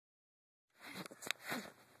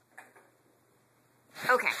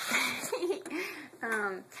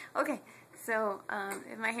Okay, so,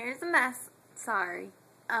 if my hair is a mess, sorry.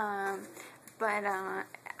 But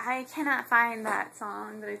I cannot find that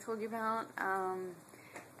song that I told you about,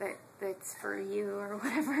 that's for you or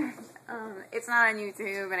whatever. It's not on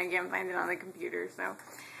YouTube, and I can't find it on the computer, so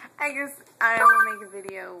I guess I will make a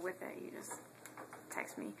video with it. You just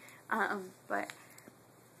text me. I'll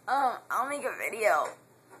make a video,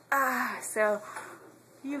 so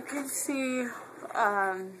you can see,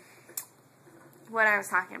 what I was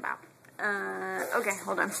talking about. Okay,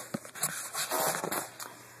 hold on.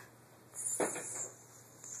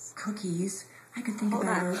 Cookies. I could think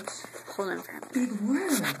about Hold on for a minute. big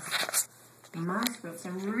words. Moss wrote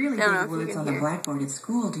some really big words on the blackboard at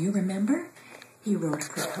school. Do you remember? He wrote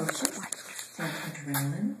precocious and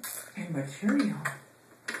adrenaline and mercurial.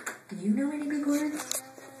 Do you know any big words?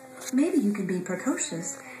 Maybe you can be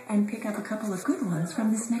precocious and pick up a couple of good ones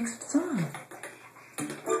from this next song. You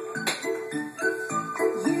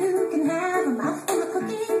can have a mouthful of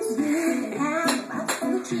cookies. You can have a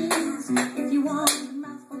mouthful of cheese. If you want a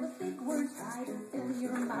mouthful of big words, try to fill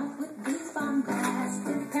your mouth with these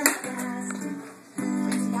bombastic, paraphrastic,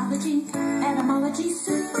 phraseology, etymology,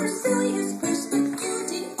 supercilious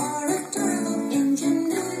perspicuity, oratorical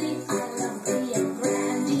ingenuity. I love the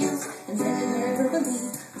grandiose and very verbally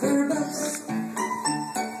verbose.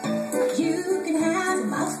 You can have a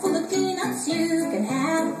mouthful of peanuts. You can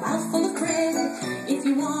have a mouthful of bread. If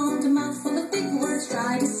you want a mouthful of big words,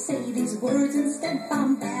 try to say these words instead.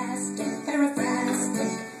 Bombastic,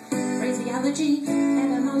 paraphrastic, phraseology,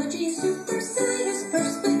 etymology, supercilious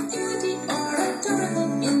perspicuity,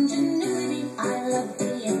 oratorical ingenuity. I love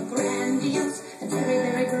being grandiose and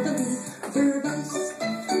very verbally verbose.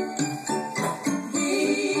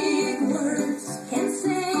 Big words can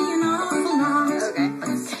say an awful lot. Okay.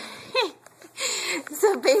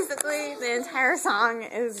 So basically, the entire song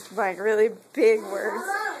is like really big words,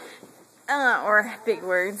 or big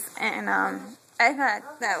words, and I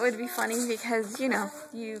thought that would be funny because, you know,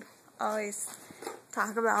 you always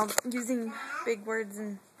talk about using big words,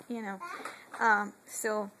 and, you know,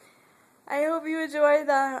 so I hope you enjoyed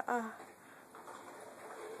that.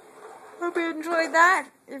 Hope you enjoyed that,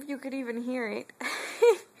 if you could even hear it.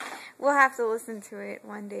 We'll have to listen to it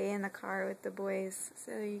one day in the car with the boys,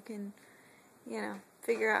 so you can, you know,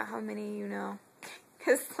 figure out how many you know.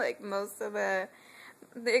 Because, like, most of it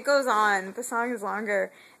goes on, the song is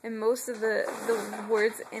longer, and most of the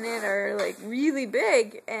words in it are, like, really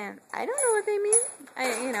big, and I don't know what they mean.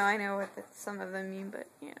 I know what some of them mean, but,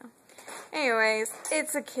 you know. Anyways,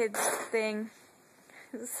 it's a kid's thing.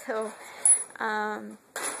 So, alright.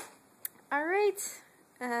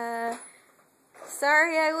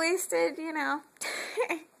 Sorry I wasted, you know,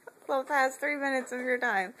 well past 3 minutes of your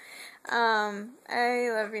time. I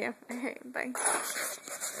love you. Alright, bye.